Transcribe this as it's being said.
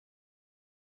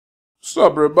What's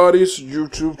up, everybody? It's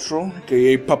YouTube Troll,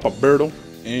 aka Papa Berto,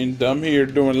 and I'm here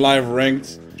doing live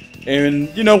ranks.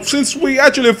 And you know, since we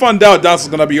actually found out that's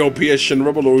gonna be Operation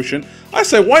Revolution, I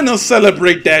said, why not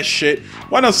celebrate that shit?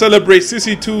 Why not celebrate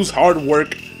CC2's hard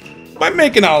work by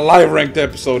making a live ranked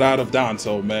episode out of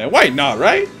Danzo, man? Why not,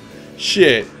 right?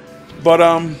 Shit. But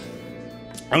I'm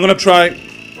gonna try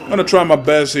my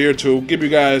best here to give you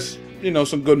guys, you know,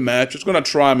 some good matches. Gonna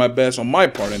try my best on my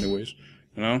part, anyways.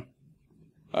 You know.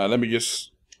 Let me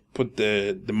just put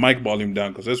the mic volume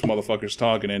down because this motherfucker's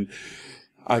talking and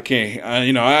I can't,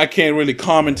 I can't really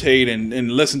commentate and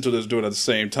listen to this dude at the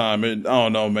same time. I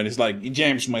don't know, man. It's like, it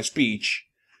jams my speech.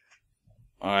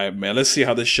 Alright, man. Let's see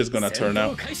how this shit's gonna turn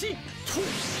out.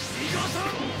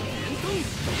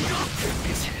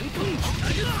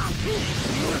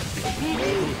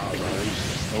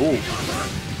 Oh.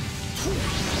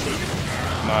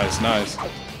 Nice, nice.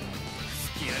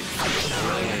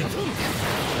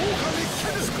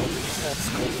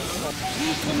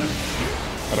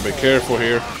 Gotta be careful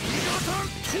here.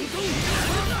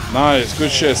 Nice,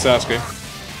 good shit, Sasuke.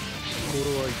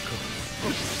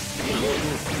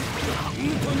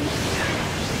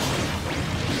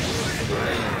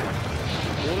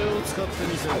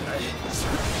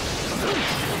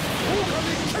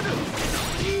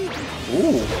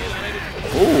 Ooh,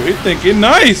 ooh, he thinking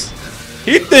nice.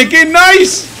 He thinking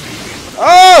nice.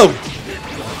 Oh!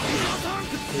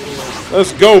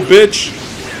 Let's go, bitch.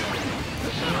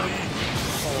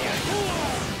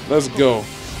 Let's go.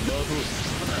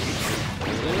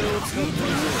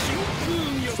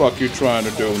 Fuck you trying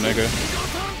to do, nigga?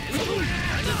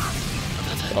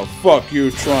 The fuck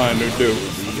you trying to do?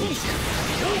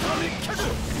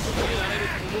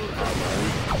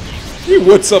 He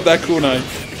what's up that kunai?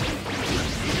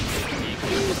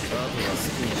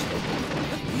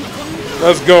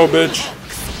 Let's go, bitch.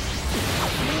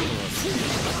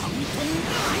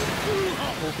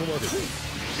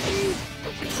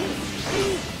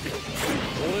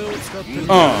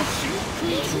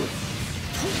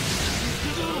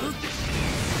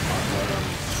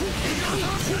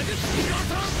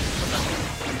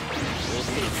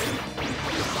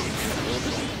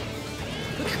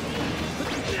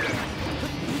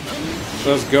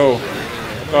 Let's go.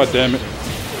 God damn it.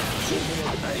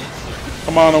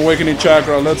 Come on, Awakening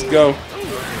Chakra, let's go.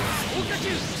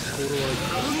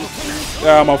 Get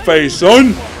out of my face,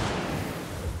 son!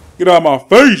 Get out of my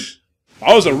face!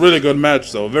 That was a really good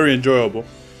match, though. Very enjoyable.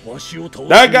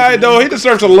 That guy, though, he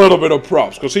deserves a little bit of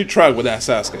props, because he tried with that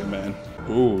Sasuke, man.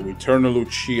 Ooh, Eternal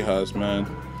Uchihas, man.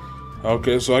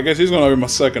 Okay, so I guess he's going to be my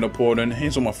second opponent.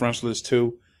 He's on my friends list,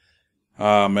 too.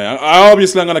 Man,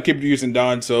 obviously I'm going to keep using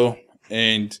Danzo.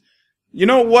 And you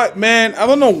know what, man? I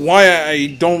don't know why I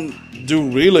don't do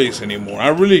relays anymore. I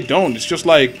really don't. It's just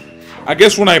like, I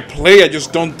guess when I play, I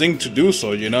just don't think to do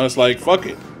so, you know? It's like, fuck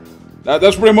it.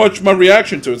 That's pretty much my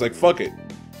reaction to it. It's like, fuck it.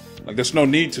 Like, there's no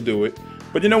need to do it.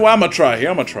 But you know what? I'm gonna try here.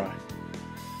 I'm gonna try.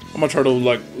 I'm gonna try to,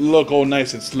 like, look all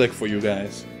nice and slick for you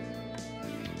guys.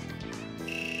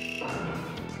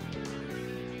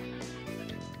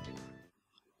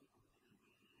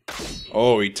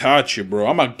 Oh, Itachi, bro.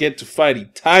 I'm gonna get to fight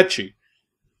Itachi.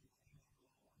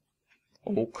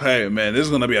 Okay, man. This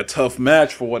is gonna be a tough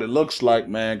match for what it looks like,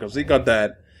 man. Because he got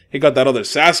that other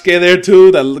Sasuke there,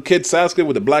 too. That kid Sasuke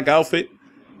with the black outfit.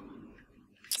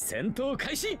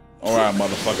 Alright,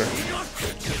 motherfucker.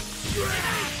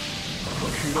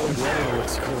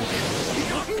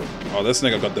 Oh, this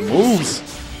nigga got the moves.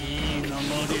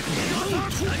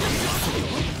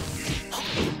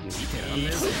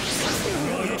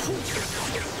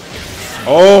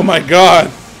 Oh my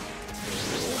god.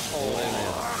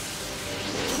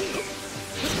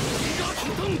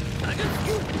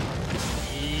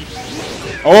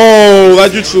 Oh, that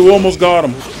jutsu almost got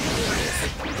him.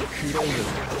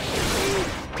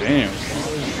 Damn.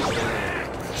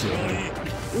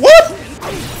 What?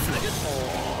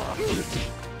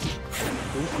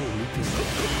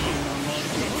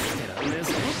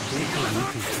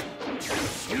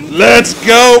 Let's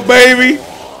go, baby.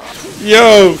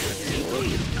 Yo.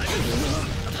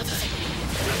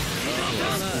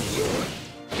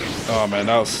 Oh man,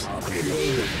 that was...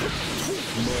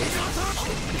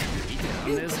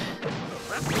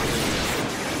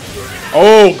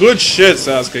 Oh, good shit,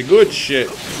 Sasuke. Good shit.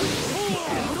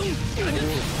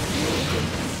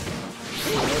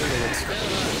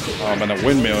 Oh man, a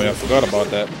windmill. I forgot about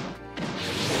that.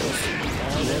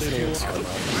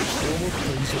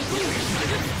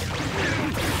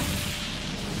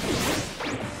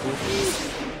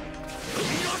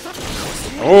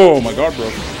 Oh my god,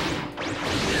 bro.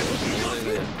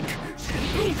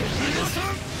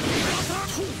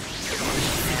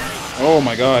 Oh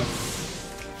my god.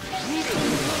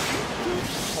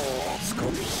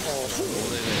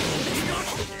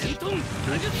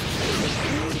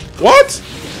 What?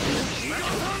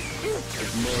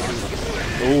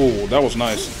 Oh, that was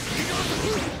nice.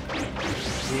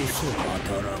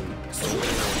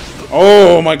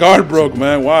 Oh, my guard broke,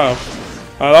 man. Wow.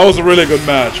 That was a really good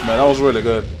match, man. That was really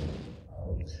good.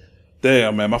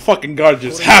 Damn, man. My fucking guard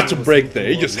just had to break there.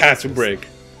 He just had to break.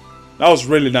 That was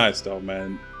really nice, though,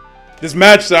 man. This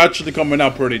match is actually coming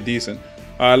out pretty decent.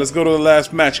 Alright, let's go to the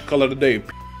last match. Color of the day.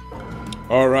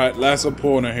 Alright, last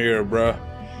opponent here, bruh.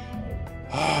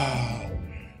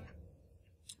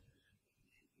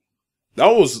 That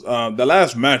was, the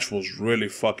last match was really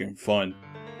fucking fun.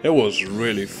 It was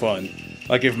really fun.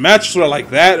 Like, if matches were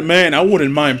like that, man, I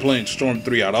wouldn't mind playing Storm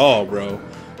 3 at all, bro.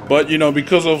 But, you know,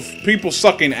 because of people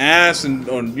sucking ass and,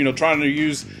 you know, trying to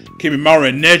use Kimimaro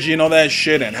and Neji and all that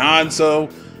shit and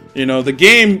Hanzo, you know, the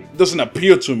game doesn't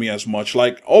appeal to me as much.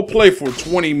 Like, I'll play for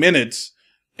 20 minutes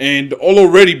and I'll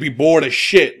already be bored as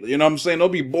shit. You know what I'm saying? I'll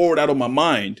be bored out of my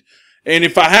mind. And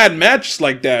if I had matches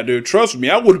like that, dude, trust me,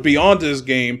 I would be on this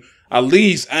game at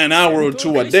least an hour or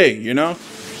two a day, you know?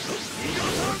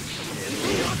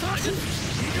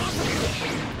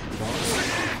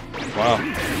 Wow.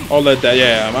 I'll let that,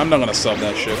 yeah, I'm not gonna sub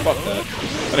that shit. Fuck that.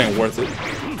 That ain't worth it.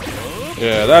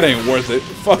 Yeah, that ain't worth it.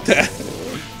 Fuck that.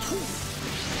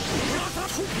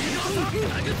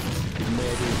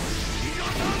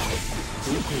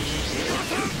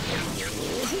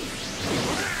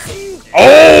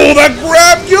 Oh, that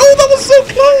grab! Yo, that was so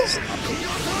close!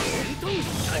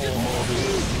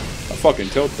 A fucking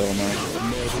tilt though, man.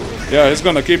 Yeah, it's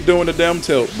gonna keep doing the damn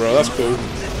tilt, bro. That's cool.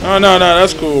 No, no, no,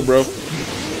 that's cool, bro.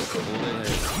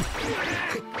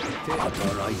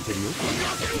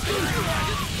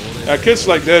 Yeah, kids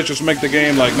like that just make the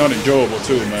game like not enjoyable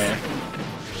too, man.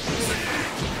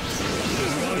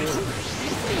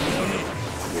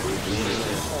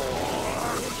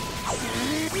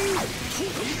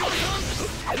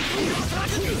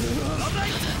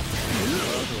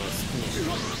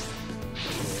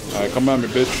 Alright, come at me,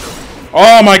 bitch.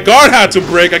 Oh, my guard had to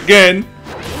break again.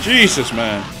 Jesus,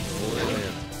 man.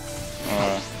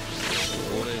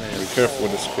 Be careful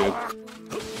with this kid.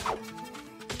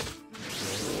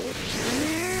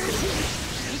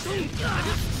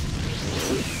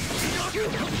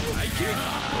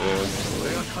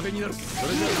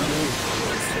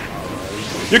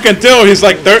 You can tell he's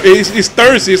like he's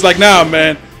thirsty. He's like, nah,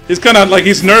 man. He's kind of like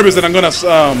he's nervous that I'm gonna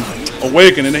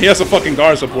awaken, and he has a fucking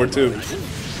guard support too.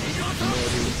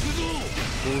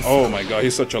 Oh my god,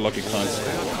 he's such a lucky cunt.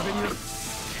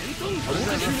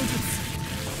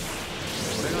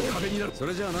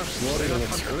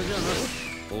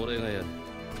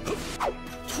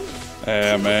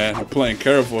 Yeah, man, I'm playing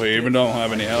careful here, even though I don't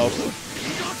have any health.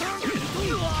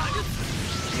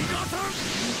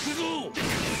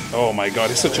 Oh my god,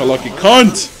 he's such a lucky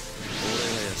cunt!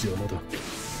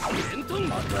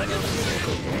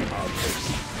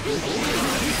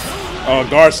 Oh,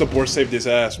 guard support saved his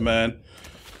ass, man.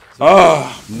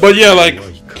 But yeah, like,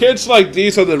 kids like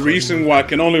these are the reason why I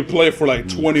can only play for like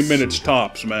 20 minutes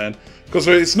tops, man. Because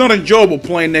it's not enjoyable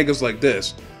playing niggas like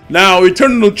this. Now,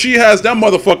 Eternal Uchiha, that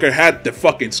motherfucker had the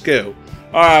fucking skill.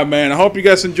 Alright, man, I hope you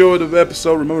guys enjoyed the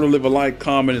episode. Remember to leave a like,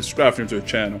 comment, and subscribe to the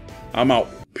channel. I'm out.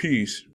 Peace.